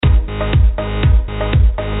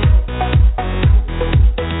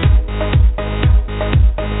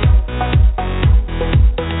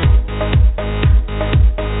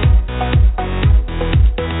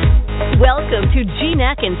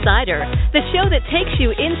Insider, the show that takes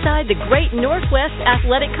you inside the Great Northwest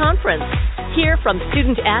Athletic Conference. Hear from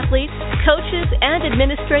student athletes, coaches, and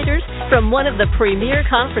administrators from one of the premier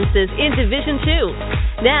conferences in Division II.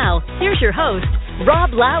 Now, here's your host,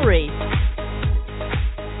 Rob Lowery.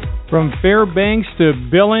 From Fairbanks to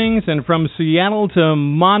Billings and from Seattle to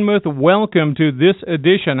Monmouth, welcome to this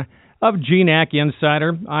edition of GNAC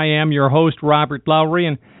Insider. I am your host, Robert Lowery,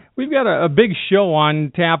 and we've got a big show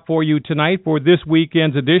on tap for you tonight for this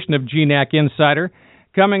weekend's edition of GNAC Insider.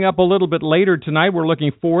 Coming up a little bit later tonight, we're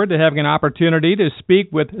looking forward to having an opportunity to speak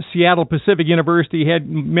with Seattle Pacific University head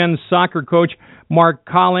men's soccer coach Mark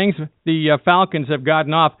Collings. The Falcons have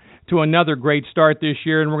gotten off to another great start this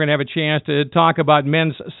year, and we're going to have a chance to talk about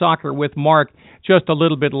men's soccer with Mark just a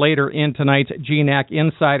little bit later in tonight's GNAC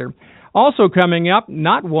Insider. Also coming up,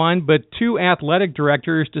 not one, but two athletic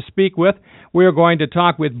directors to speak with. We're going to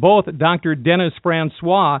talk with both Dr. Dennis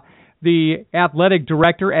Francois, the athletic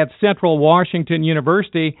director at Central Washington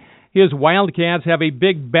University. His Wildcats have a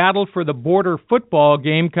big battle for the border football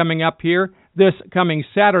game coming up here this coming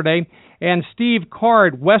Saturday. And Steve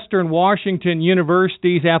Card, Western Washington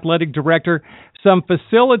University's athletic director. Some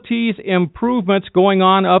facilities improvements going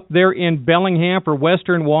on up there in Bellingham for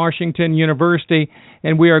Western Washington University,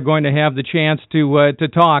 and we are going to have the chance to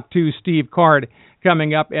talk to Steve Card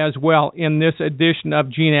coming up as well in this edition of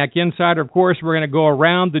GNAC Insider. Of course, we're going to go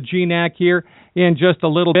around the GNAC here in just a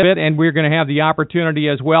little bit, and we're going to have the opportunity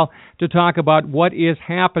as well to talk about what is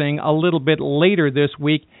happening a little bit later this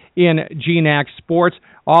week in GNAC sports.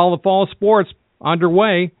 All the fall sports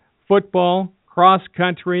underway: football,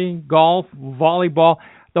 cross-country, golf, volleyball,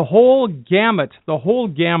 the whole gamut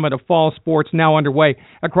of fall sports now underway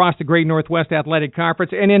across the Great Northwest Athletic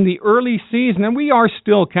Conference. And in the early season, and we are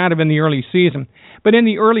still kind of in the early season, but in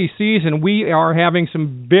the early season, we are having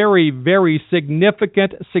some very, very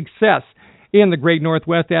significant success in the Great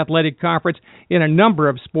Northwest Athletic Conference in a number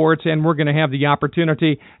of sports, and we're going to have the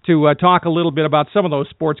opportunity to talk a little bit about some of those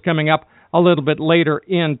sports coming up a little bit later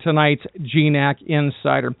in tonight's GNAC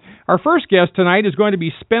Insider. Our first guest tonight is going to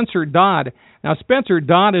be Spencer Dodd. Now, Spencer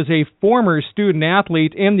Dodd is a former student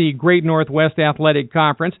athlete in the Great Northwest Athletic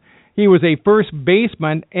Conference. He was a first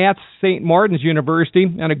baseman at St. Martin's University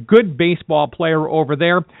and a good baseball player over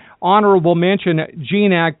there. Honorable mention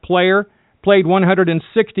GNAC player, played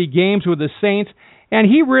 160 games with the Saints, and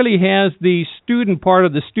he really has the student part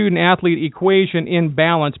of the student-athlete equation in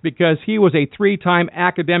balance because he was a three-time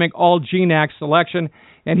academic all-GNAC selection,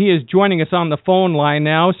 and he is joining us on the phone line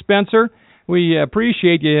now. Spencer, we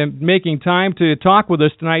appreciate you making time to talk with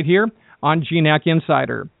us tonight here on GNAC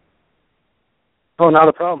Insider. Oh, not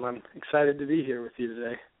a problem. I'm excited to be here with you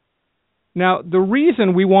today. Now, the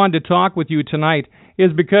reason we wanted to talk with you tonight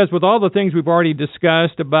is because with all the things we've already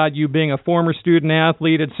discussed about you being a former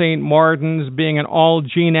student-athlete at St. Martin's, being an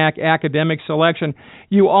all-GNAC academic selection,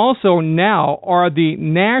 you also now are the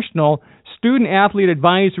National Student-Athlete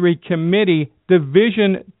Advisory Committee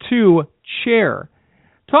Division II Chair.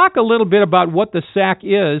 Talk a little bit about what the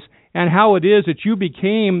SAAC is and how it is that you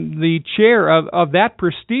became the chair of that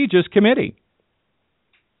prestigious committee.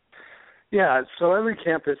 Yeah, so every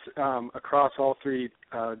campus across all three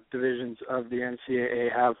divisions of the NCAA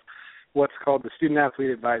have what's called the Student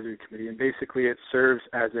Athlete Advisory Committee, and basically it serves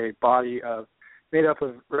as a body made up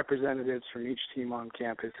of representatives from each team on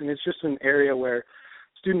campus, and it's just an area where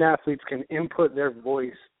student athletes can input their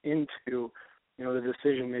voice into the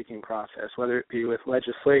decision-making process, whether it be with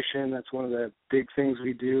legislation. That's one of the big things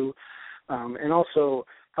we do, and also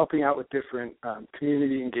helping out with different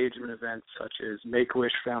community engagement events such as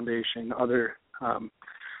Make-A-Wish Foundation, other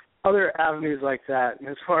avenues like that. And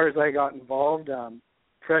as far as I got involved,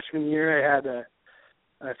 freshman year I had a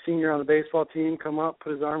senior on the baseball team come up,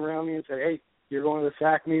 put his arm around me and say, "Hey, you're going to the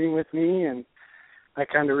SAAC meeting with me," and I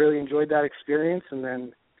kind of really enjoyed that experience, and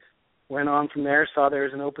then went on from there, saw there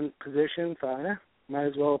was an open position, thought, might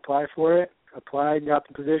as well apply for it, applied, got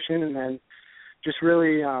the position, and then just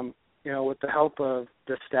really with the help of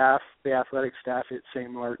the staff, the athletic staff at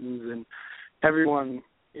St. Martin's, and everyone,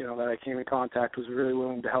 that I came in contact was really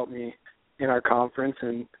willing to help me in our conference,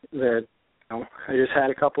 and that, I just had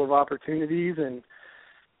a couple of opportunities, and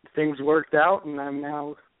things worked out, and I'm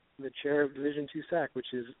now the chair of Division II SAAC,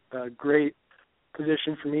 which is a great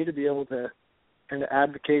position for me to be able to and to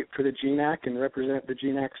advocate for the GNAC and represent the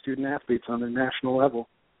GNAC student athletes on the national level.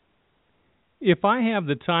 If I have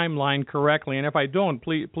the timeline correctly, and if I don't,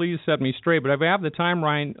 please set me straight, but if I have the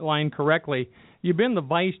timeline correctly, you've been the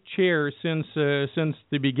vice chair since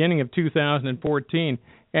the beginning of 2014,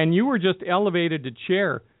 and you were just elevated to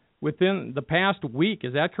chair within the past week.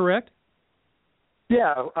 Is that correct?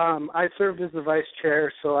 Yeah, I served as the vice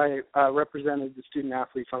chair, so I represented the student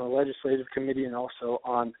athletes on the legislative committee and also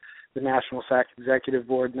on the National SAAC executive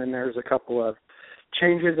board. And then there was a couple of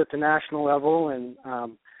changes at the national level, and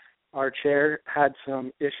our chair had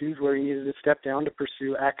some issues where he needed to step down to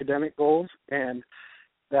pursue academic goals, and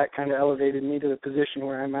that kind of elevated me to the position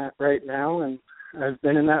where I'm at right now. And I've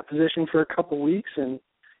been in that position for a couple weeks, and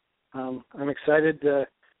I'm excited to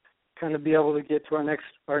kind of be able to get to our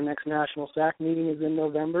next national SAAC meeting is in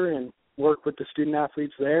November and work with the student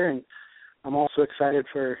athletes there. And I'm also excited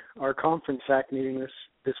for our conference SAAC meeting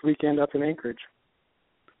this weekend up in Anchorage.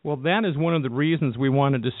 Well, that is one of the reasons we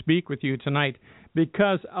wanted to speak with you tonight,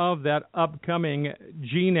 because of that upcoming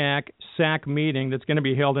GNAC SAAC meeting that's going to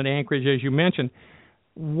be held in Anchorage, as you mentioned.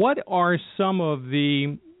 What are some of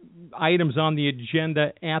the items on the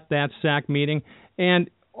agenda at that SAAC meeting, and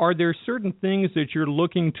are there certain things that you're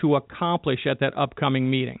looking to accomplish at that upcoming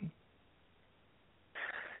meeting?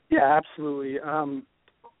 Yeah, absolutely.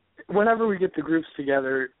 Whenever we get the groups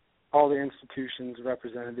together, all the institutions'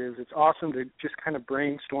 representatives, it's awesome to just kind of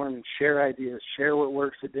brainstorm and share ideas, share what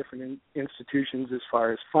works at different institutions as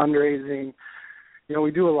far as fundraising. You know,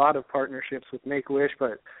 we do a lot of partnerships with Make-A-Wish,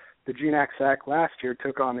 but the GNAC SAAC last year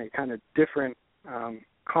took on a kind of different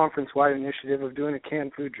conference-wide initiative of doing a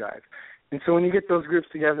canned food drive. And so when you get those groups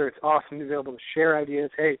together, it's awesome to be able to share ideas.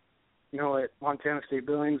 Hey, you know, at Montana State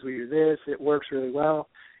Billings, we do this. It works really well.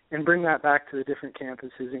 And bring that back to the different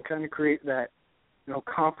campuses and kind of create that, you know,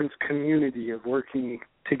 conference community of working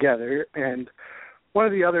together. And one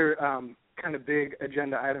of the other kind of big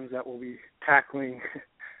agenda items that we'll be tackling,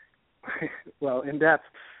 well, in depth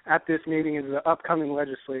at this meeting is the upcoming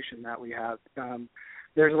legislation that we have.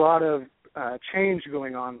 There's a lot of change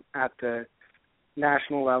going on at the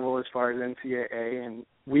national level as far as NCAA, and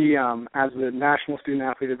we, as the National Student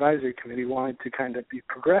Athlete Advisory Committee, wanted to kind of be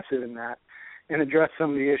progressive in that and address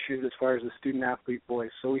some of the issues as far as the student athlete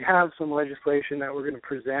voice. So we have some legislation that we're going to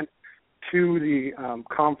present to the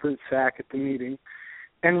conference SAAC at the meeting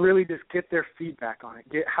and really just get their feedback on it,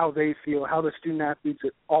 get how they feel, how the student athletes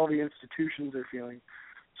at all the institutions are feeling,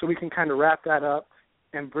 so we can kind of wrap that up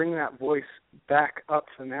and bring that voice back up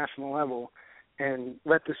to the national level and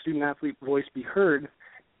let the student-athlete voice be heard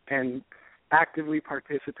and actively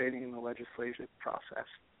participating in the legislative process.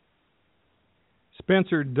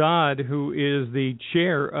 Spencer Dodd, who is the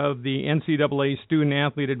chair of the NCAA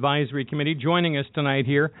Student-Athlete Advisory Committee, joining us tonight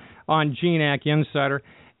here on GNAC Insider.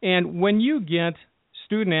 And when you get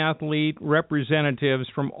student-athlete representatives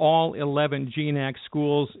from all 11 GNAC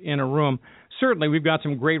schools in a room, certainly we've got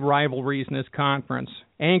some great rivalries in this conference.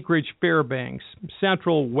 Anchorage Fairbanks,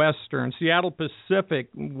 Central Western, Seattle Pacific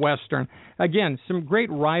Western. Again, some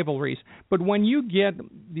great rivalries. But when you get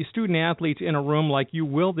the student athletes in a room like you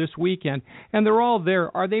will this weekend, and they're all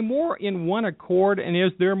there, are they more in one accord, and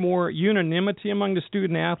is there more unanimity among the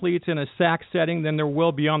student athletes in a SAAC setting than there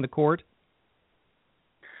will be on the court?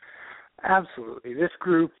 Absolutely. This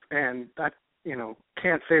group, and I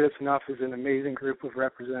can't say this enough, is an amazing group of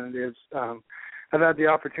representatives. I've had the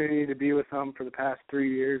opportunity to be with them for the past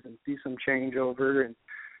 3 years and see some changeover and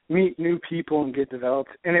meet new people and get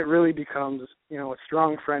developed. And it really becomes, a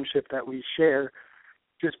strong friendship that we share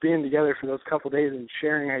just being together for those couple days and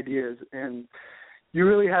sharing ideas. And you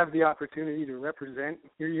really have the opportunity to represent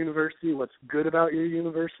your university, what's good about your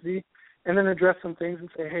university, and then address some things and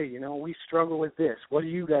say, hey, we struggle with this. What do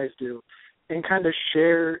you guys do? And kind of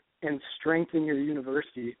share and strengthen your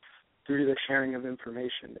university through the sharing of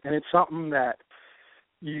information. And it's something that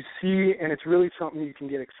you see, and it's really something you can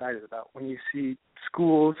get excited about when you see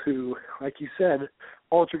schools who, like you said,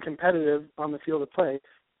 ultra competitive on the field of play,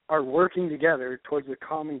 are working together towards the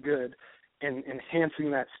common good and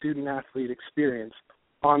enhancing that student-athlete experience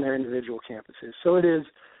on their individual campuses. So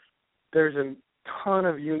there's a ton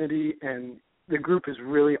of unity, and the group is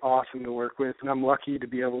really awesome to work with, and I'm lucky to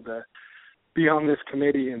be able to be on this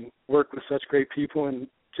committee and work with such great people, and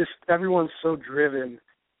just everyone's so driven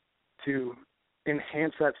to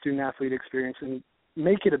enhance that student-athlete experience and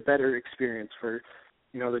make it a better experience for,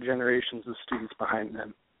 the generations of students behind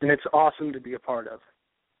them. And it's awesome to be a part of.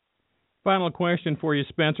 Final question for you,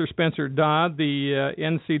 Spencer. Spencer Dodd, the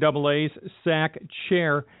NCAA's SAAC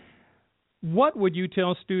chair. What would you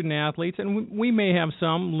tell student-athletes, and we may have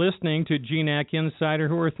some listening to GNAC Insider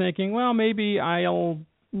who are thinking, well, maybe I'll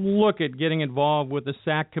look at getting involved with the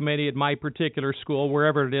SAAC committee at my particular school,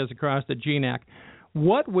 wherever it is across the GNAC.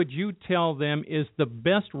 What would you tell them is the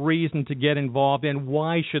best reason to get involved, and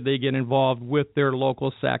why should they get involved with their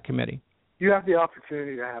local SAAC committee? You have the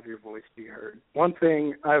opportunity to have your voice be heard. One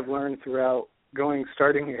thing I've learned throughout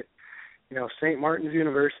starting at St. Martin's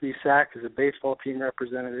University SAAC as a baseball team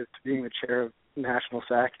representative to being the chair of National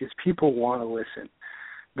SAAC is people want to listen.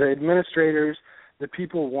 The administrators, the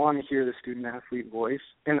people want to hear the student-athlete voice,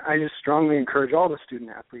 and I just strongly encourage all the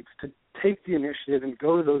student-athletes to take the initiative and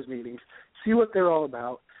go to those meetings, see what they're all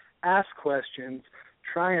about, ask questions,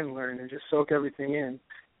 try and learn, and just soak everything in,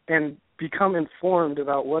 and become informed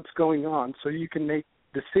about what's going on so you can make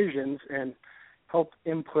decisions and help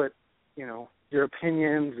input, your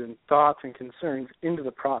opinions and thoughts and concerns into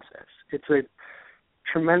the process. It's a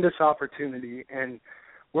tremendous opportunity, and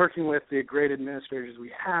working with the great administrators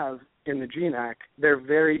we have in the GNAC, they're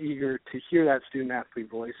very eager to hear that student-athlete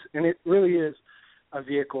voice, and it really is a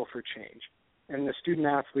vehicle for change. And the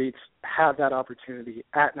student-athletes have that opportunity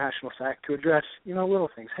at National SAAC to address, little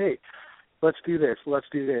things. Hey, let's do this.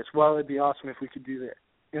 Well, it'd be awesome if we could do this.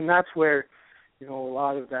 And that's where, a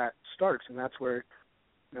lot of that starts, and that's where,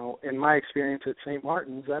 in my experience at St.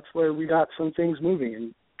 Martin's, that's where we got some things moving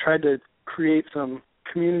and tried to create some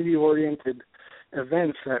community-oriented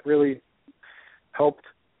events that really helped,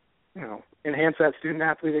 enhance that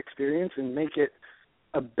student-athlete experience and make it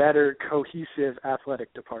a better, cohesive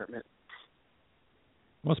athletic department.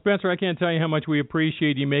 Well, Spencer, I can't tell you how much we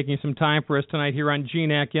appreciate you making some time for us tonight here on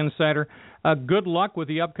GNAC Insider. Good luck with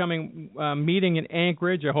the upcoming meeting in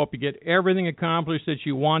Anchorage. I hope you get everything accomplished that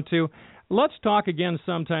you want to. Let's talk again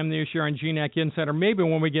sometime this year on GNAC Insider, maybe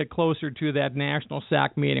when we get closer to that National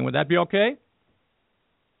SAAC meeting. Would that be okay?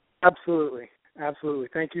 Absolutely.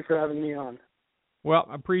 Thank you for having me on. Well,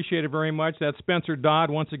 I appreciate it very much. That's Spencer Dodd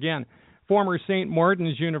once again, former St.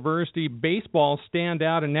 Martin's University baseball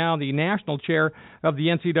standout and now the national chair of the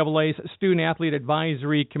NCAA's Student Athlete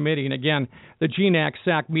Advisory Committee. And again, the GNAC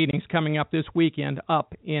SAAC meeting's coming up this weekend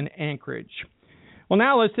up in Anchorage. Well,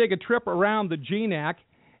 now let's take a trip around the GNAC.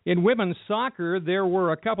 In women's soccer, there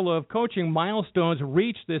were a couple of coaching milestones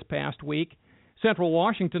reached this past week. Central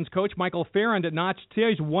Washington's coach Michael Farron notched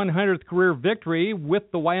his 100th career victory with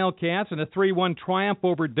the Wildcats in a 3-1 triumph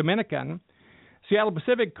over Dominican. Seattle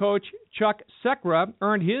Pacific coach Chuck Sekra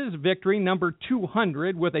earned his victory number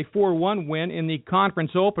 200 with a 4-1 win in the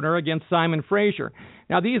conference opener against Simon Fraser.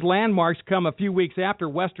 Now, these landmarks come a few weeks after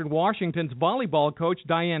Western Washington's volleyball coach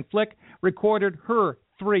Diane Flick recorded her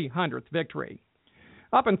 300th victory.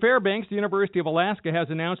 Up in Fairbanks, the University of Alaska has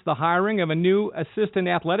announced the hiring of a new assistant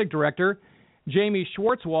athletic director. Jamie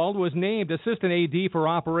Schwartzwald was named assistant AD for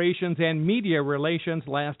operations and media relations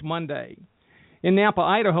last Monday. In Nampa,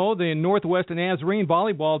 Idaho, the Northwest Nazarene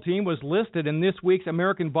volleyball team was listed in this week's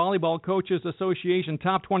American Volleyball Coaches Association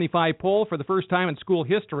Top 25 poll for the first time in school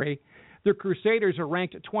history. The Crusaders are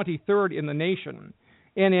ranked 23rd in the nation.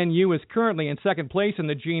 NNU is currently in second place in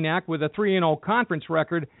the GNAC with a 3-0 conference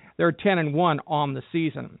record. They're 10-1 on the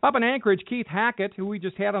season. Up in Anchorage, Keith Hackett, who we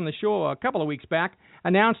just had on the show a couple of weeks back,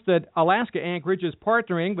 announced that Alaska Anchorage is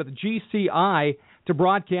partnering with GCI to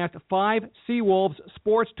broadcast 5 Seawolves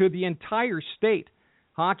sports to the entire state.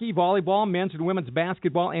 Hockey, volleyball, men's and women's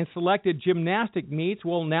basketball, and selected gymnastic meets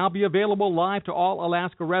will now be available live to all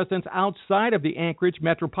Alaska residents outside of the Anchorage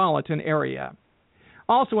metropolitan area.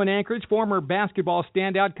 Also in Anchorage, former basketball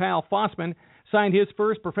standout Kyle Fossman signed his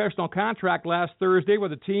first professional contract last Thursday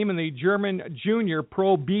with a team in the German Junior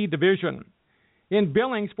Pro B division. In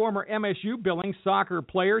Billings, former MSU Billings soccer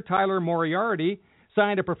player Tyler Moriarty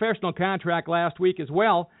signed a professional contract last week as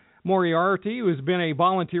well. Moriarty, who has been a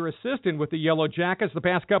volunteer assistant with the Yellow Jackets the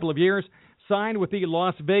past couple of years, signed with the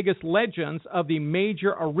Las Vegas Legends of the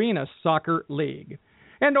Major Arena Soccer League.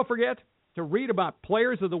 And don't forget to read about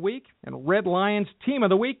Players of the Week and Red Lions Team of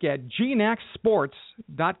the Week at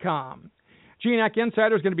GNACsports.com. GNAC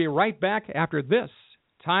Insider is going to be right back after this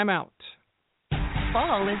timeout.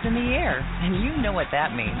 Fall is in the air, and you know what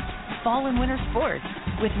that means. Fall and winter sports.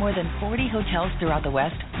 With more than 40 hotels throughout the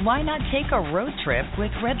West, why not take a road trip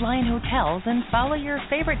with Red Lion Hotels and follow your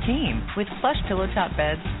favorite team? With plush pillow top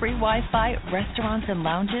beds, free Wi-Fi, restaurants, and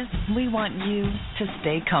lounges, we want you to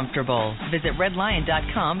stay comfortable. Visit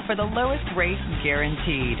redlion.com for the lowest rate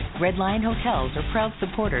guaranteed. Red Lion Hotels are proud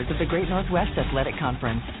supporters of the Great Northwest Athletic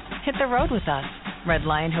Conference. Hit the road with us. Red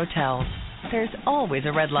Lion Hotels. There's always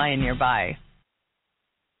a Red Lion nearby.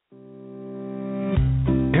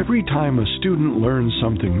 Every time a student learns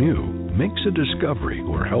something new, makes a discovery,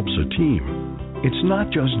 or helps a team, it's not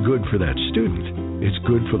just good for that student, it's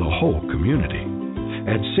good for the whole community.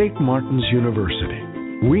 At St. Martin's University,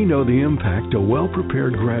 we know the impact a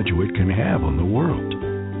well-prepared graduate can have on the world.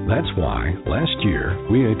 That's why, last year,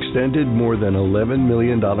 we extended more than $11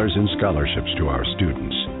 million in scholarships to our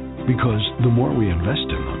students. Because the more we invest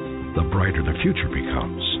in them, the brighter the future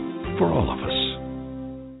becomes for all of us.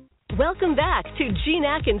 Welcome back to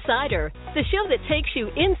GNAC Insider, the show that takes you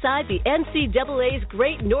inside the NCAA's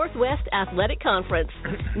Great Northwest Athletic Conference.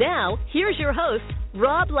 Now, here's your host,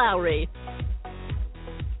 Rob Lowery.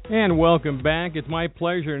 And welcome back. It's my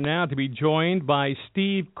pleasure now to be joined by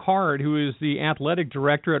Steve Card, who is the athletic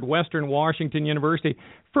director at Western Washington University.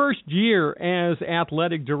 First year as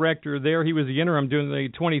athletic director there. He was the interim during the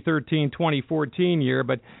 2013-2014 year,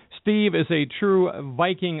 but Steve is a true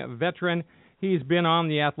Viking veteran. He's been on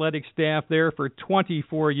the athletic staff there for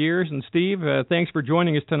 24 years. And Steve, thanks for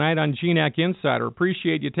joining us tonight on GNAC Insider.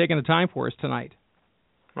 Appreciate you taking the time for us tonight.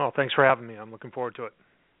 Well, thanks for having me. I'm looking forward to it.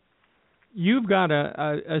 You've got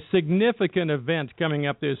a significant event coming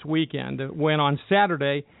up this weekend when on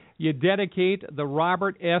Saturday you dedicate the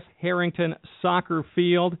Robert S. Harrington soccer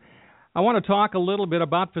field. I want to talk a little bit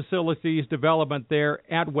about facilities development there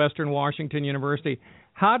at Western Washington University.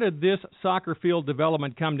 How did this soccer field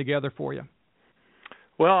development come together for you?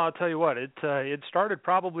 Well, I'll tell you what, it started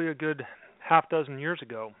probably a good half dozen years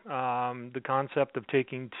ago. The concept of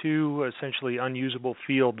taking two essentially unusable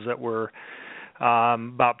fields that were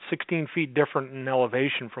about 16 feet different in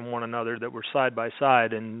elevation from one another that were side by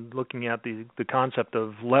side, and looking at the concept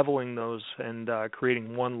of leveling those and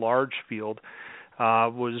creating one large field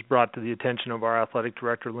was brought to the attention of our athletic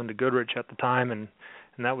director, Linda Goodrich, at the time, and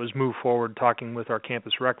that was moved forward talking with our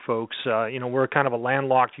campus rec folks. We're kind of a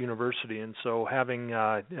landlocked university, and so having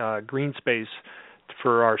green space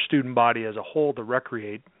for our student body as a whole to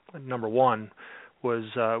recreate, number one, was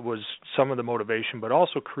some of the motivation, but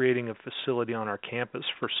also creating a facility on our campus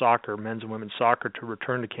for soccer, men's and women's soccer, to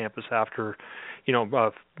return to campus after,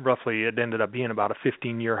 roughly it ended up being about a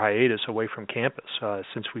 15-year hiatus away from campus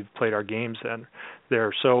since we've played our games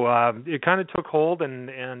there. So it kind of took hold,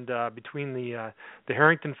 and between the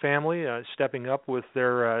Harrington family stepping up with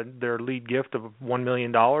their lead gift of $1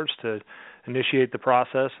 million to initiate the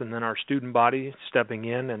process, and then our student body stepping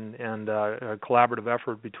in, and a collaborative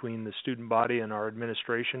effort between the student body and our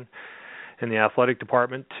administration and the athletic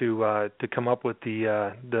department to come up with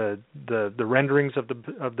the renderings of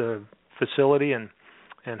the facility and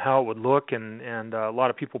how it would look, and a lot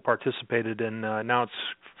of people participated, and now it's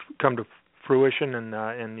come to fruition, and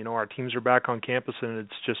our teams are back on campus, and it's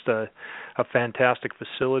just a fantastic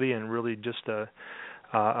facility, and really just a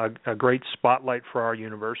great spotlight for our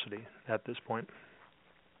university at this point.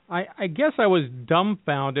 I guess I was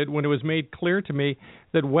dumbfounded when it was made clear to me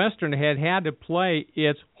that Western had to play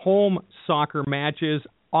its home soccer matches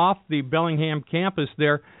off the Bellingham campus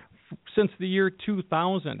there since the year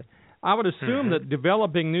 2000. I would assume that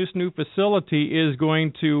developing this new facility is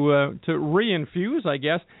going to reinfuse, I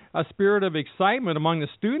guess, a spirit of excitement among the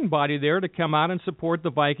student body there to come out and support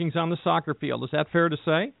the Vikings on the soccer field. Is that fair to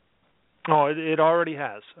say? Oh, it already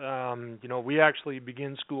has. We actually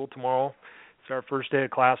begin school tomorrow. It's our first day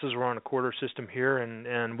of classes. We're on a quarter system here,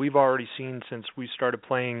 and we've already seen, since we started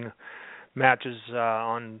playing matches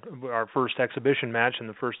on our first exhibition match, and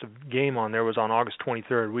the first game on there was on August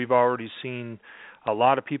 23rd, we've already seen a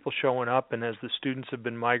lot of people showing up, and as the students have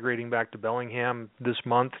been migrating back to Bellingham this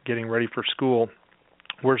month, getting ready for school,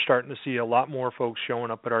 we're starting to see a lot more folks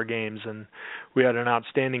showing up at our games, and we had an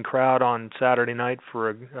outstanding crowd on Saturday night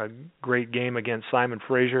for a great game against Simon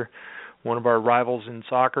Fraser, one of our rivals in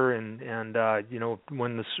soccer, and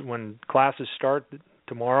when classes start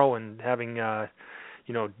tomorrow, and having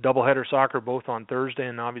doubleheader soccer both on Thursday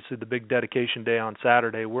and obviously the big dedication day on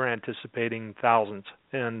Saturday, we're anticipating thousands,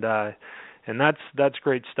 and that's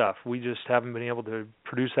great stuff. We just haven't been able to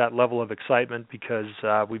produce that level of excitement because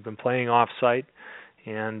we've been playing off-site.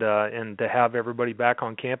 And to have everybody back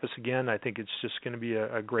on campus again, I think it's just going to be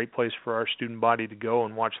a great place for our student body to go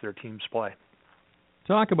and watch their teams play.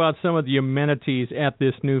 Talk about some of the amenities at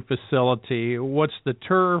this new facility. What's the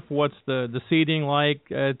turf? What's the seating like?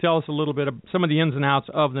 Tell us a little bit of some of the ins and outs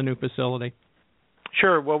of the new facility.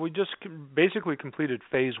 Sure. Well, we just basically completed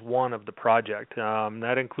phase one of the project.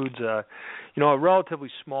 That includes a relatively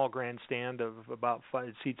small grandstand of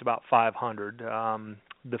it seats about 500.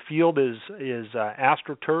 The field is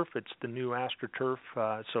AstroTurf. It's the new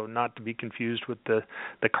AstroTurf, so not to be confused with the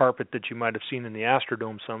carpet that you might have seen in the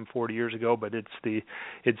Astrodome some 40 years ago. But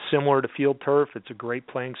it's similar to field turf. It's a great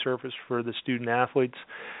playing surface for the student athletes.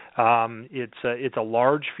 It's a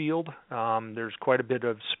large field. There's quite a bit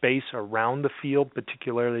of space around the field,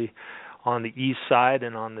 particularly on the east side,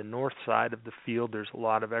 and on the north side of the field there's a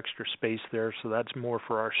lot of extra space there. So that's more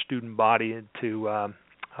for our student body to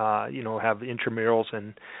have intramurals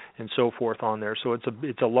and so forth on there. So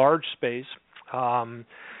it's a large space.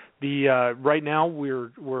 Right now we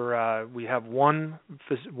have one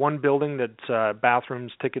building that's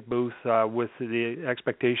bathrooms, ticket booth, with the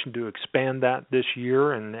expectation to expand that this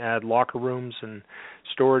year and add locker rooms and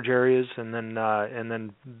storage areas, and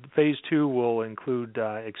then phase 2 will include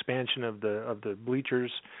expansion of the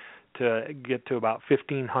bleachers to get to about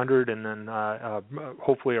 1,500, and then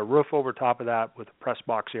hopefully a roof over top of that with a press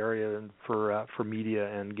box area for media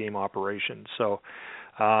and game operations. So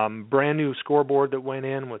brand new scoreboard that went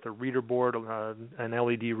in with a reader board, an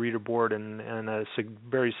LED reader board, and a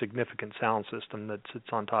very significant sound system that sits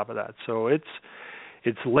on top of that. So it's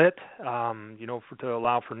lit, to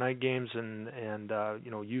allow for night games and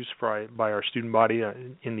use by our student body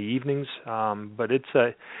in the evenings. But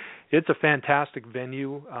it's a fantastic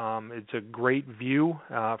venue. It's a great view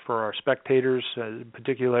for our spectators,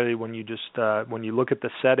 particularly when you look at the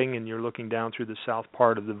setting and you're looking down through the south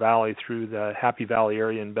part of the valley through the Happy Valley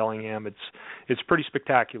area in Bellingham. It's pretty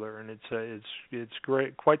spectacular, and it's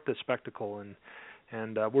great, quite the spectacle,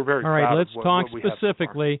 and we're very proud. All right, let's talk what we have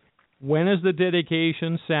specifically. so far. When is the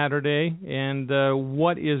dedication Saturday, and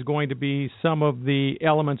what is going to be some of the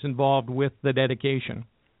elements involved with the dedication?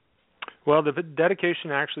 Well, the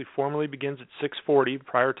dedication actually formally begins at 6:40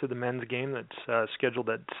 prior to the men's game that's scheduled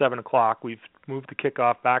at 7 o'clock. We've moved the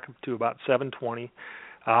kickoff back up to about 7:20.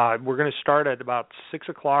 We're going to start at about 6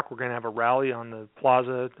 o'clock. We're going to have a rally on the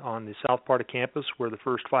plaza on the south part of campus where the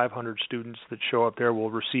first 500 students that show up there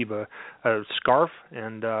will receive a scarf,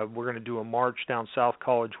 and we're going to do a march down South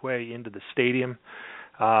College Way into the stadium.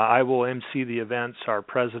 I will MC the events. Our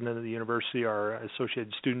president of the university, our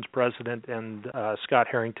Associated Students president, and Scott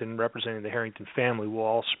Harrington, representing the Harrington family, will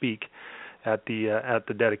all speak at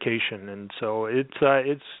the dedication. And so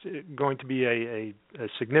it's going to be a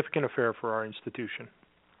significant affair for our institution.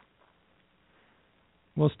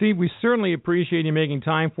 Well, Steve, we certainly appreciate you making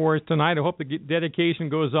time for us tonight. I hope the dedication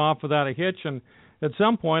goes off without a hitch, and at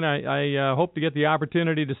some point I hope to get the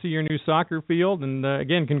opportunity to see your new soccer field. And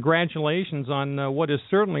again, congratulations on what is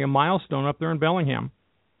certainly a milestone up there in Bellingham.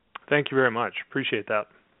 Thank you very much. Appreciate that.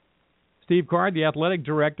 Steve Card, the athletic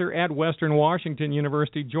director at Western Washington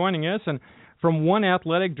University, joining us. And from one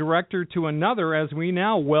athletic director to another, as we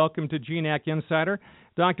now welcome to GNAC Insider,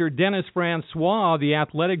 Dr. Dennis Francois, the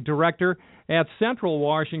athletic director at Central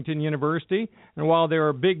Washington University. And while there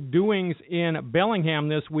are big doings in Bellingham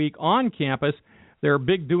this week on campus, there are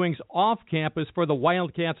big doings off campus for the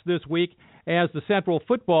Wildcats this week as the Central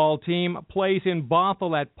football team plays in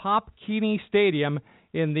Bothell at Pop Keeney Stadium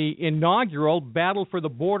in the inaugural Battle for the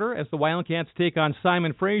Border as the Wildcats take on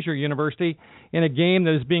Simon Fraser University in a game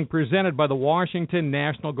that is being presented by the Washington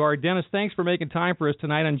National Guard. Dennis, thanks for making time for us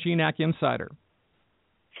tonight on GNAC Insider.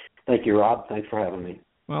 Thank you, Rob. Thanks for having me.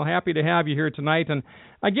 Well, happy to have you here tonight. And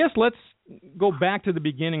I guess let's go back to the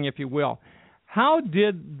beginning, if you will. How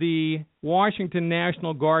did the Washington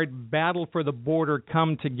National Guard Battle for the Border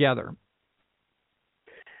come together?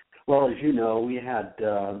 Well, as you know, we had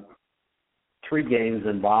 3 games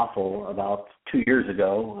in Bothell about 2 years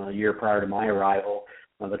ago, a year prior to my arrival,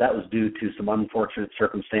 but that was due to some unfortunate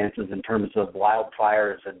circumstances in terms of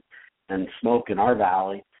wildfires and smoke in our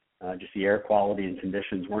valley. Just the air quality and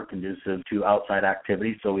conditions weren't conducive to outside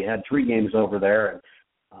activity, so we had 3 games over there. And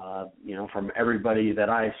from everybody that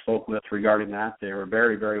I spoke with regarding that, they were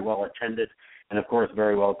very, very well attended and, of course,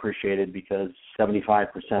 very well appreciated because 75%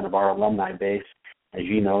 of our alumni base, as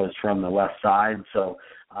you know, is from the west side. So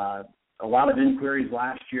a lot of inquiries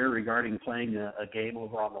last year regarding playing a game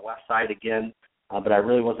over on the west side again, but I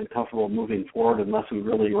really wasn't comfortable moving forward unless we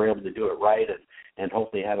really were able to do it right and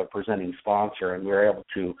hopefully have a presenting sponsor. And we were able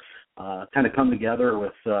to kind of come together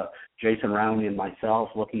with Jason Rowney and myself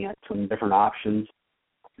looking at some different options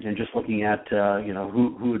and just looking at,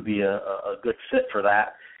 who would be a good fit for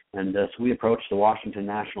that. And so we approached the Washington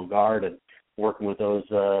National Guard, and working with those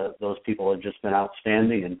people had just been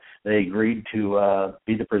outstanding, and they agreed to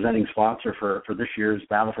be the presenting sponsor for this year's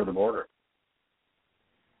Battle for the Border.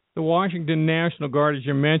 The Washington National Guard, as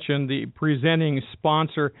you mentioned, the presenting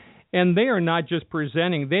sponsor, and they are not just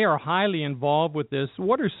presenting, they are highly involved with this.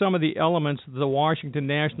 What are some of the elements that the Washington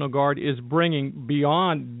National Guard is bringing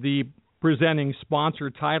beyond the presenting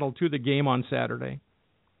sponsor title to the game on Saturday?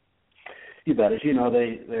 You bet. As you know,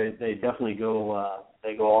 they definitely go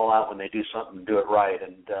all out when they do something and do it right.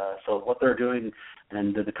 And so what they're doing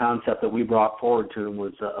and the concept that we brought forward to them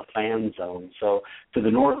was a fan zone. So to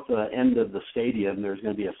the north end of the stadium, there's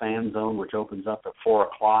going to be a fan zone which opens up at 4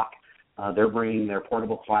 o'clock. They're bringing their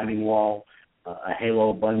portable climbing wall, a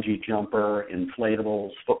halo bungee jumper,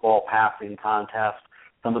 inflatables, football passing contest,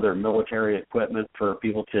 some of their military equipment for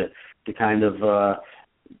people to kind of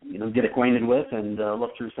get acquainted with and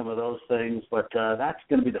look through some of those things. But that's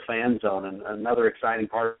going to be the fan zone, and another exciting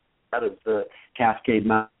part of that is the Cascade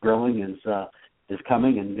Mountain Grilling is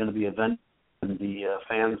coming and going to be an event in the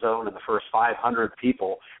fan zone, and the first 500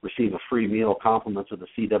 people receive a free meal, compliments of the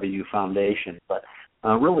CW Foundation. But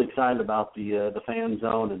really excited about the fan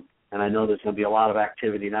zone, and I know there's going to be a lot of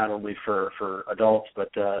activity not only for adults but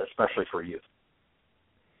especially for youth.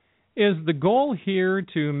 Is the goal here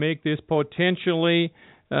to make this potentially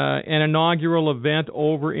an inaugural event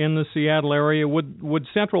over in the Seattle area? Would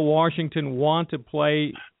Central Washington want to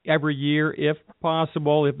play every year, if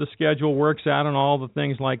possible, if the schedule works out and all the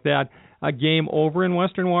things like that, a game over in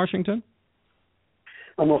Western Washington?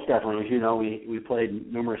 Well, most definitely. As you know, we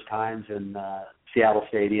played numerous times in Seattle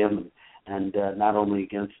Stadium, and not only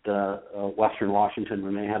against Western Washington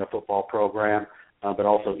when they had a football program, but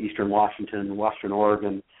also Eastern Washington, Western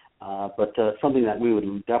Oregon. But something that we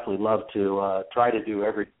would definitely love to try to do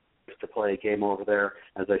every year to play a game over there.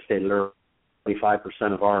 As I stated earlier, 25%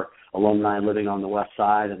 of our alumni living on the west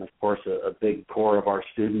side, and of course a big core of our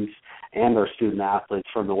students and our student athletes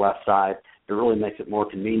from the west side. It really makes it more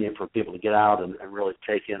convenient for people to get out and really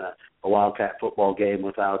take in a Wildcat football game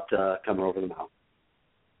without coming over the mountain.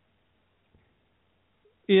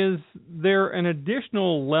 Is there an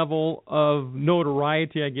additional level of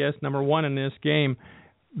notoriety, I guess, number one, in this game?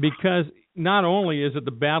 Because not only is it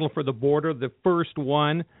the battle for the border, the first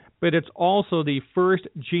one, but it's also the first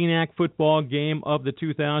GNAC football game of the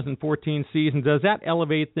 2014 season. Does that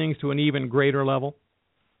elevate things to an even greater level?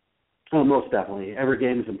 Oh, most definitely. Every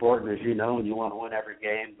game is important, as you know, and you want to win every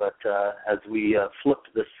game. But as we flipped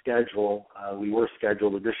the schedule, we were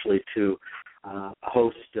scheduled initially to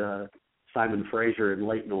host Simon Fraser in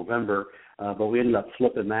late November, but we ended up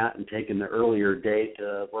flipping that and taking the earlier date,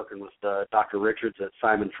 working with Dr. Richards at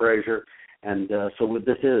Simon Fraser. And so what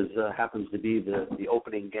this happens to be the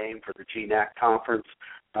opening game for the GNAC conference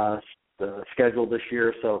schedule this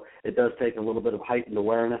year. So it does take a little bit of heightened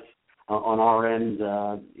awareness on our end.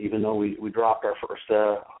 Even though we dropped our first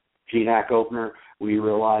GNAC opener, we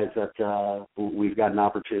realized that we've got an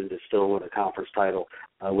opportunity to still win a conference title,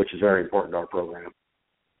 which is very important to our program.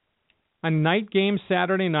 A night game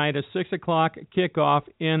Saturday night, a 6 o'clock kickoff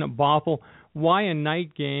in Bothell. Why a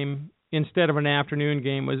night game instead of an afternoon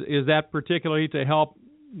game? Is that particularly to help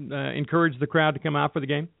encourage the crowd to come out for the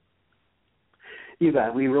game? You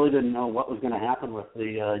bet. We really didn't know what was going to happen with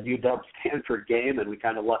the UW-Stanford game, and we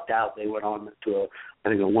kind of lucked out. They went on to, a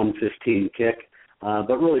 1:15 kick.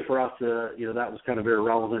 But really for us, that was kind of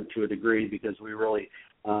irrelevant to a degree because we really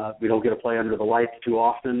we don't get to play under the lights too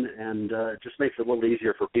often, and it just makes it a little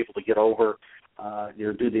easier for people to get over,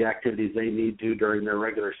 do the activities they need to during their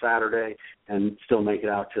regular Saturday and still make it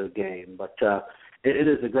out to a game. But it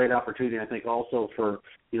is a great opportunity, I think, also for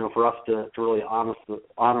us to really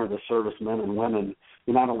honor the servicemen and women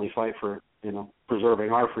who not only fight for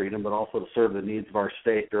preserving our freedom, but also to serve the needs of our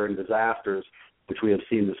state during disasters, which we have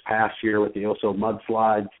seen this past year with the Oso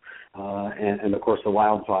mudslides and of course the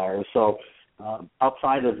wildfires. So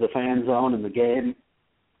outside of the fan zone and the game,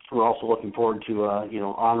 we're also looking forward to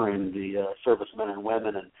honoring the servicemen and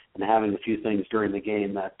women and having a few things during the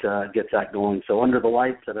game that gets that going. So under the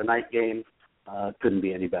lights at a night game couldn't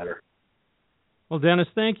be any better. Well, Dennis,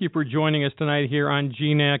 thank you for joining us tonight here on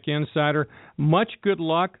GNAC Insider. Much good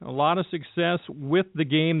luck, a lot of success with the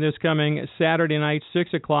game this coming Saturday night,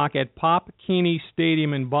 6 o'clock at Pop Keeney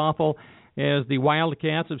Stadium in Bothell, as the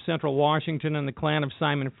Wildcats of Central Washington and the clan of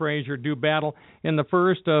Simon Fraser do battle in the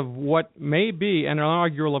first of what may be an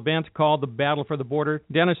inaugural event called the Battle for the Border.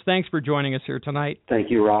 Dennis, thanks for joining us here tonight.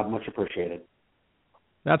 Thank you, Rob. Much appreciated.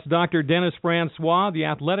 That's Dr. Dennis Francois, the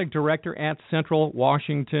athletic director at Central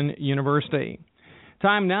Washington University.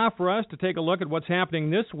 Time now for us to take a look at what's happening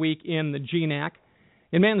this week in the GNAC.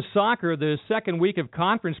 In men's soccer, the second week of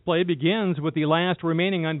conference play begins with the last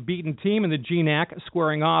remaining unbeaten team in the GNAC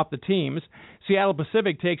squaring off the teams. Seattle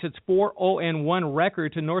Pacific takes its 4-0-1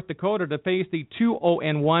 record to North Dakota to face the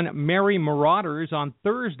 2-0-1 Mary Marauders on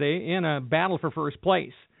Thursday in a battle for first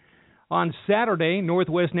place. On Saturday,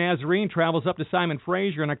 Northwest Nazarene travels up to Simon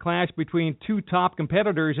Fraser in a clash between two top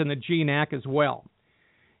competitors in the GNAC as well.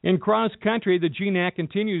 In cross country, the GNAC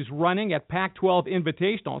continues running at Pac-12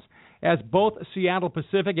 Invitationals as both Seattle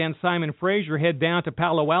Pacific and Simon Fraser head down to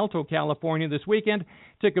Palo Alto, California this weekend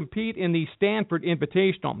to compete in the Stanford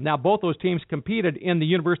Invitational. Now, both those teams competed in the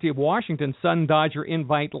University of Washington Sun Dodger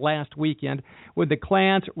Invite last weekend, with the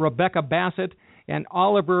clans Rebecca Bassett and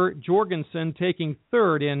Oliver Jorgensen taking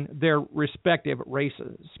third in their respective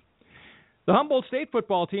races. The Humboldt State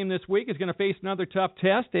football team this week is going to face another tough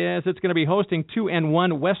test as it's going to be hosting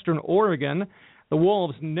 2-1 Western Oregon. The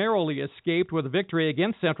Wolves narrowly escaped with a victory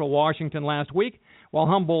against Central Washington last week, while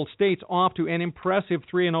Humboldt State's off to an impressive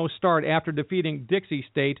 3-0 start after defeating Dixie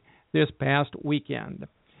State this past weekend.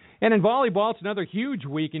 And in volleyball, it's another huge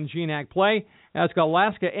week in GNAC play as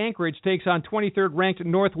Alaska Anchorage takes on 23rd-ranked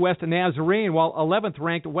Northwest Nazarene, while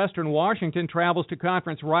 11th-ranked Western Washington travels to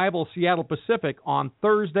conference rival Seattle Pacific on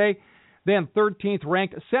Thursday. Then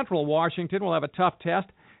 13th-ranked Central Washington will have a tough test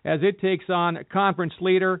as it takes on conference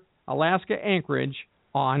leader Alaska Anchorage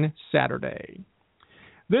on Saturday.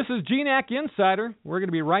 This is GNAC Insider. We're going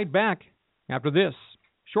to be right back after this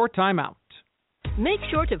short timeout. Make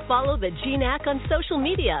sure to follow the GNAC on social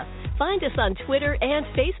media. Find us on Twitter and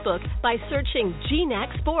Facebook by searching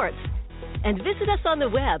GNAC Sports. And visit us on the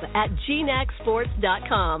web at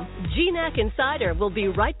GNACsports.com. GNAC Insider will be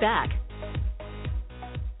right back.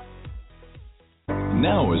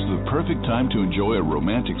 Now is the perfect time to enjoy a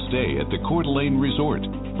romantic stay at the Coeur d'Alene Resort.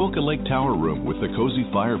 Book a lake tower room with a cozy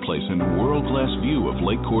fireplace and a world-class view of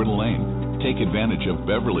Lake Coeur d'Alene. Take advantage of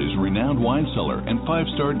Beverly's renowned wine cellar and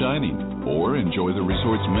 5-star dining, or enjoy the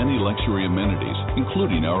resort's many luxury amenities,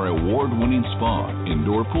 including our award-winning spa,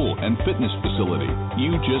 indoor pool, and fitness facility.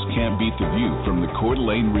 You just can't beat the view from the Coeur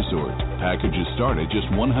d'Alene Resort. Packages start at just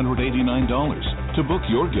 $189. To book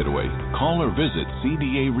your getaway, call or visit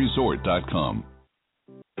cdaresort.com.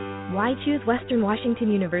 Why choose Western Washington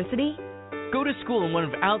University? Go to school in one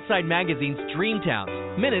of Outside Magazine's dream towns,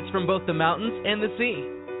 minutes from both the mountains and the sea.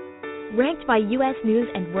 Ranked by U.S. News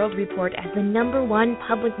and World Report as the #1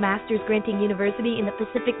 public master's granting university in the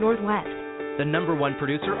Pacific Northwest. The #1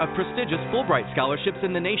 producer of prestigious Fulbright scholarships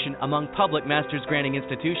in the nation among public master's granting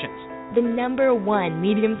institutions. The #1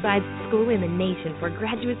 medium-sized school in the nation for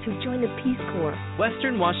graduates who join the Peace Corps.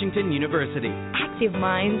 Western Washington University. Active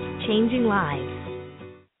minds, changing lives.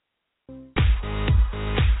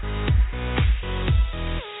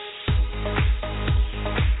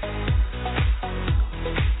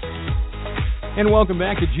 And welcome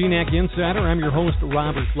back to GNAC Insider. I'm your host,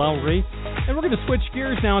 Robert Lowery. And we're going to switch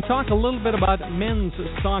gears now and talk a little bit about men's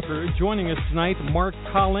soccer. Joining us tonight, Mark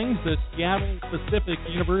Collings, the Seattle Pacific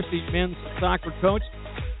University men's soccer coach.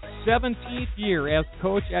 17th year as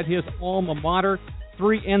coach at his alma mater.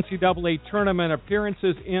 3 NCAA tournament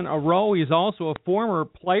appearances in a row. He's also a former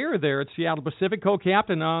player there at Seattle Pacific,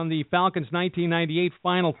 co-captain on the Falcons' 1998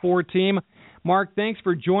 Final Four team. Mark, thanks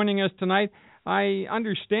for joining us tonight. I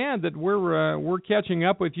understand that we're catching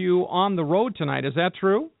up with you on the road tonight. Is that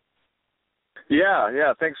true?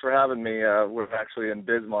 Yeah. Thanks for having me. We're actually in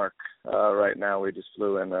Bismarck right now. We just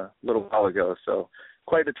flew in a little while ago, so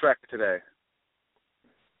quite a trek today.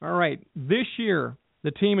 All right. This year,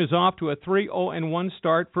 the team is off to a 3-0-1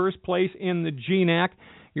 start, first place in the GNAC.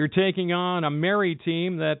 You're taking on a Mary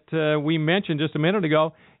team that we mentioned just a minute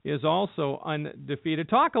ago is also undefeated.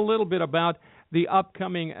 Talk a little bit about the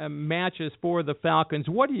upcoming matches for the Falcons.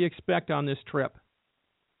 What do you expect on this trip?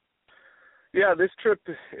 Yeah, this trip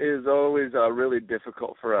is always really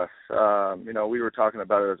difficult for us. We were talking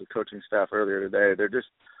about it as a coaching staff earlier today. There just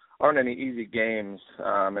aren't any easy games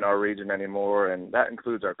in our region anymore, and that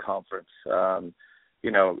includes our conference. The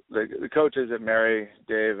coaches at Mary,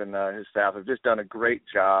 Dave, and his staff have just done a great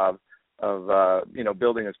job of,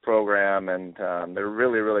 building his program, and they're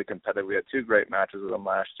really, really competitive. We had 2 great matches with them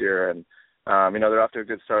last year, and they're off to a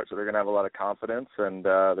good start, so they're going to have a lot of confidence, and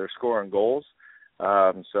they're scoring goals.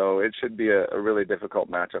 So it should be a really difficult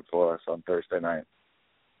matchup for us on Thursday night.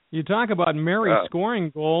 You talk about Mary scoring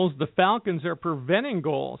goals. The Falcons are preventing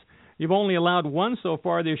goals. You've only allowed 1 so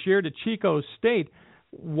far this year to Chico State.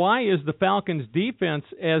 Why is the Falcons' defense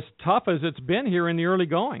as tough as it's been here in the early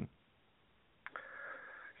going?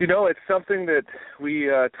 It's something that we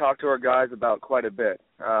talk to our guys about quite a bit.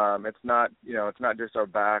 It's not just our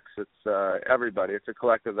backs. It's everybody. It's a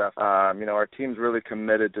collective effort. Our team's really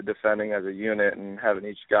committed to defending as a unit and having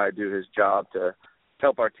each guy do his job to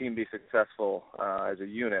help our team be successful as a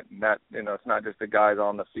unit. And that, it's not just the guys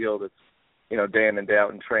on the field. It's, day in and day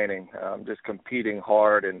out in training, just competing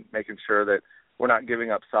hard and making sure that we're not giving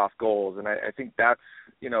up soft goals. And I think that's,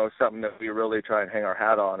 something that we really try and hang our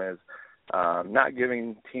hat on is not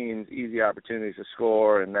giving teams easy opportunities to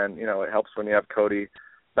score, and then it helps when you have Cody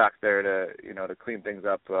back there to clean things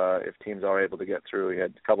up if teams are able to get through. He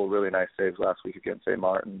had a couple of really nice saves last week against St.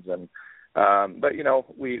 Martin's, and but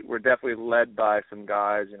we're definitely led by some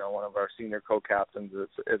guys. One of our senior co-captains is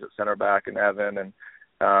at center back, and Evan, and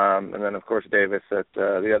then of course Davis at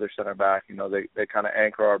the other center back. They kind of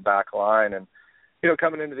anchor our back line, and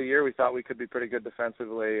coming into the year, we thought we could be pretty good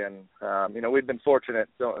defensively, and we've been fortunate.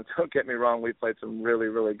 Don't get me wrong, we played some really,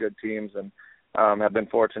 really good teams, and have been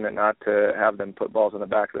fortunate not to have them put balls in the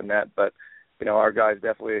back of the net. But our guys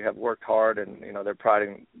definitely have worked hard, and they're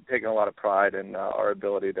taking a lot of pride in our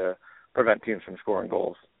ability to prevent teams from scoring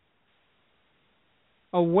goals.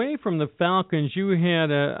 Away from the Falcons, you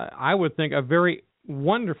had, I would think, a very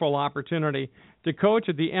wonderful opportunity to coach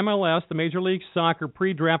at the MLS, the Major League Soccer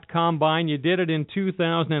Pre-Draft Combine. You did it in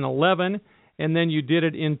 2011, and then you did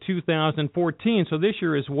it in 2014, so this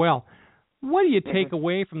year as well. What do you take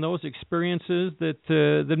away from those experiences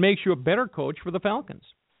that makes you a better coach for the Falcons?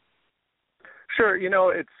 Sure,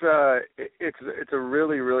 it's a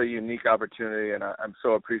really, really unique opportunity, and I'm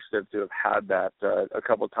so appreciative to have had that a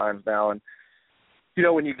couple of times now. And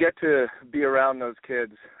when you get to be around those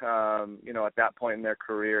kids, at that point in their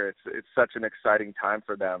career, it's such an exciting time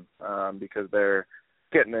for them because they're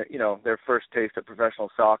getting their first taste of professional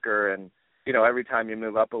soccer, and every time you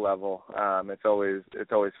move up a level, it's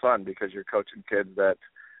always fun because you're coaching kids that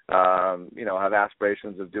have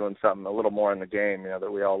aspirations of doing something a little more in the game,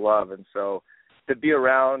 that we all love. And so to be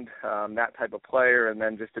around that type of player, and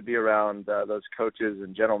then just to be around those coaches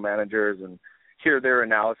and general managers and hear their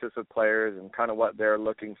analysis of players and kind of what they're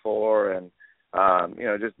looking for, and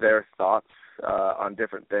just their thoughts on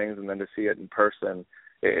different things, and then to see it in person,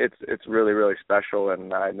 it's really, really special.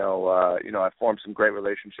 And I know I've formed some great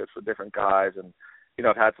relationships with different guys, and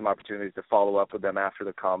I've had some opportunities to follow up with them after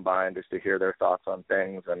the combine just to hear their thoughts on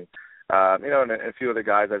things, and and a few of the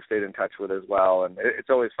guys I've stayed in touch with as well. And it's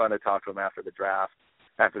always fun to talk to them after the draft,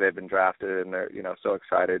 after they've been drafted, and they're so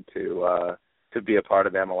excited to be a part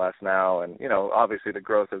of MLS now. And obviously the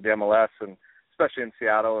growth of the MLS, and especially in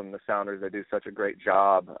Seattle and the Sounders, they do such a great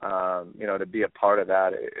job. To be a part of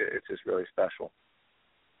that, it's just really special.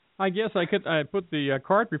 I guess I put the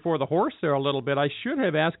cart before the horse there a little bit. I should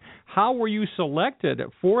have asked, how were you selected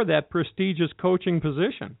for that prestigious coaching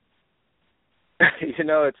position?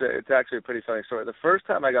 It's actually a pretty funny story. The first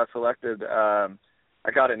time I got selected, I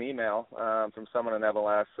got an email from someone in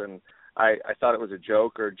MLS, and I thought it was a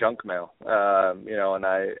joke or junk mail, and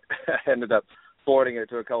I ended up forwarding it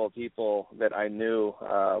to a couple of people that I knew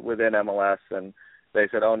within MLS, and they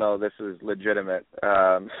said, "Oh no, this is legitimate."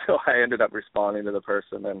 So I ended up responding to the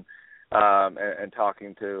person and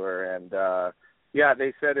talking to her, and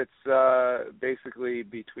they said it's basically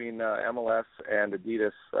between MLS and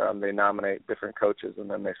Adidas. They nominate different coaches, and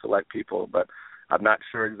then they select people. But I'm not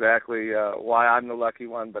sure exactly why I'm the lucky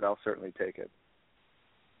one, but I'll certainly take it.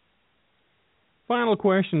 Final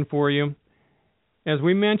question for you. As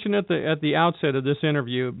we mentioned at the outset of this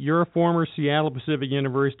interview, you're a former Seattle Pacific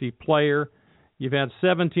University player. You've had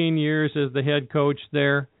 17 years as the head coach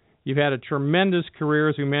there. You've had a tremendous career,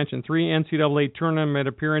 as we mentioned, 3 NCAA tournament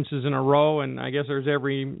appearances in a row, and I guess there's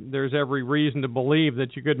every reason to believe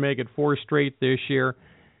that you could make it 4 straight this year.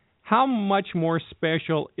 How much more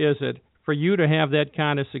special is it for you to have that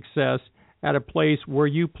kind of success at a place where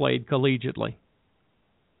you played collegiately?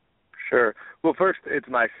 Sure. Well, first, it's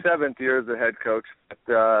my 7th year as a head coach, but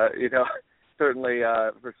certainly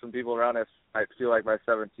for some people around us, I feel like my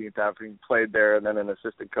 17th having played there and then an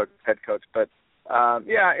assistant coach, head coach. But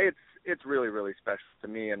it's really, really special to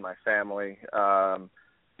me and my family, and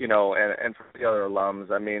for the other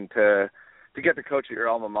alums. I mean, to get to coach at your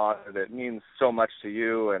alma mater, that means so much to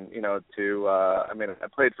you, and I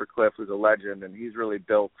played for Cliff, who's a legend, and he's really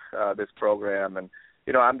built this program. And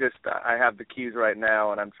I have the keys right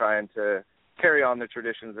now, and I'm trying to carry on the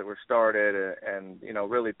traditions that were started, and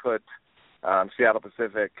really put Seattle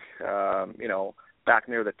Pacific, back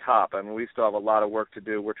near the top. I mean, we still have a lot of work to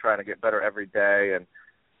do. We're trying to get better every day, and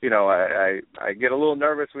I get a little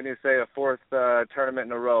nervous when you say a 4th tournament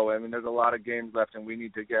in a row. I mean, there's a lot of games left, and we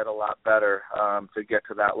need to get a lot better to get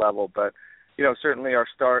to that level. But certainly our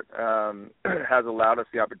start has allowed us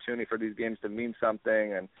the opportunity for these games to mean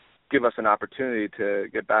something and give us an opportunity to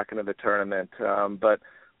get back into the tournament. But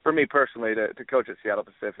for me personally, to coach at Seattle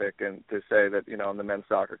Pacific and to say that I'm the men's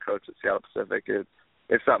soccer coach at Seattle Pacific,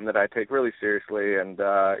 it's something that I take really seriously, and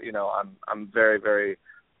I'm very, very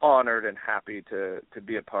honored and happy to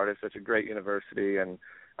be a part of such a great university, and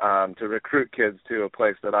to recruit kids to a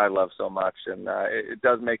place that I love so much. And it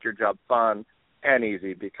does make your job fun and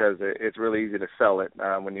easy, because it's really easy to sell it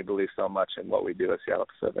when you believe so much in what we do at Seattle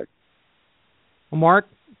Pacific. Well, Mark,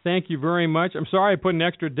 thank you very much. I'm sorry I put an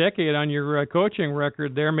extra decade on your coaching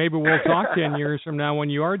record there. Maybe we'll talk 10 years from now when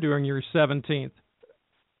you are doing your 17th.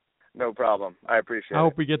 No problem. I appreciate it. I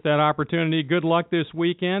hope we get that opportunity. Good luck this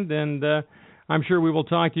weekend, and I'm sure we will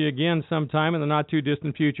talk to you again sometime in the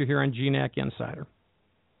not-too-distant future here on GNAC Insider.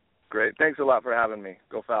 Great. Thanks a lot for having me.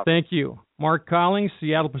 Go Falcons. Thank you. Mark Collings,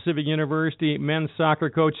 Seattle Pacific University men's soccer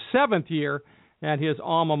coach, 7th year at his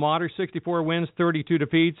alma mater, 64 wins, 32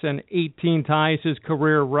 defeats, and 18 ties, his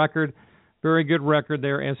career record. Very good record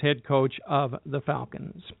there as head coach of the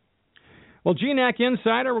Falcons. Well, GNAC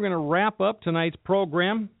Insider, we're going to wrap up tonight's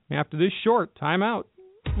program after this short timeout.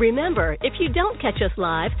 Remember, if you don't catch us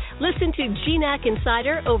live, listen to GNAC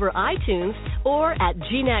Insider over iTunes or at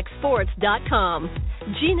GNACsports.com.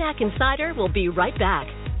 GNAC Insider will be right back.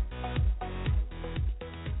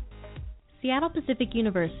 Seattle Pacific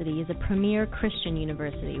University is a premier Christian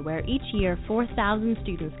university where each year 4,000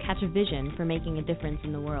 students catch a vision for making a difference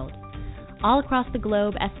in the world. All across the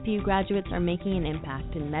globe, SPU graduates are making an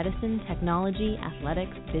impact in medicine, technology,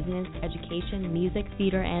 athletics, business, education, music,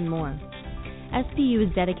 theater, and more. SPU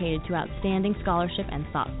is dedicated to outstanding scholarship and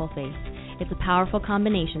thoughtful faith. It's a powerful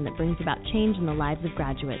combination that brings about change in the lives of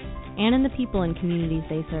graduates and in the people and communities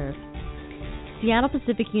they serve. Seattle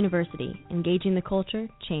Pacific University, engaging the culture,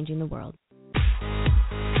 changing the world.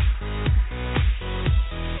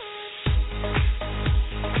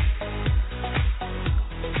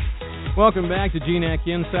 Welcome back to GNAC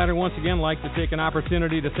Insider. Once again, I'd like to take an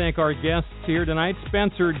opportunity to thank our guests here tonight.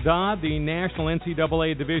 Spencer Dodd, the National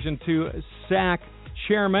NCAA Division II SAAC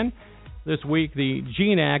Chairman. This week, the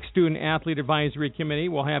GNAC Student Athlete Advisory Committee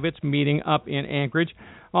will have its meeting up in Anchorage.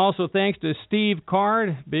 Also, thanks to Steve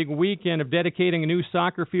Card, big weekend of dedicating a new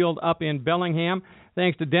soccer field up in Bellingham.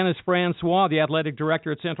 Thanks to Dennis Francois, the athletic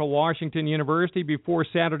director at Central Washington University, before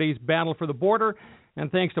Saturday's Battle for the Border. And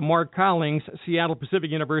thanks to Mark Collings, Seattle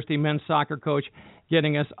Pacific University men's soccer coach,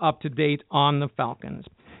 getting us up to date on the Falcons.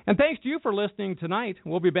 And thanks to you for listening tonight.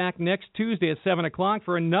 We'll be back next Tuesday at 7 o'clock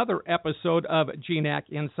for another episode of GNAC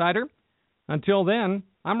Insider. Until then,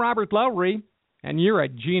 I'm Robert Lowery, and you're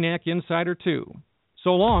at GNAC Insider too.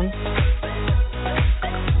 So long.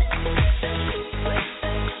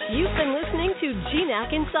 You've been listening to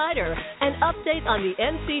GNAC Insider, an update on the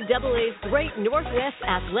NCAA's Great Northwest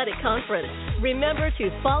Athletic Conference. Remember to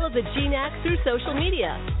follow the GNAC through social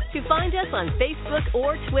media. To find us on Facebook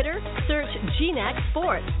or Twitter, search GNAC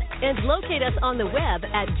Sports and locate us on the web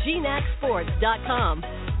at GNACsports.com.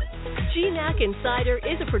 GNAC Insider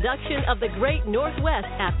is a production of the Great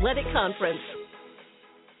Northwest Athletic Conference.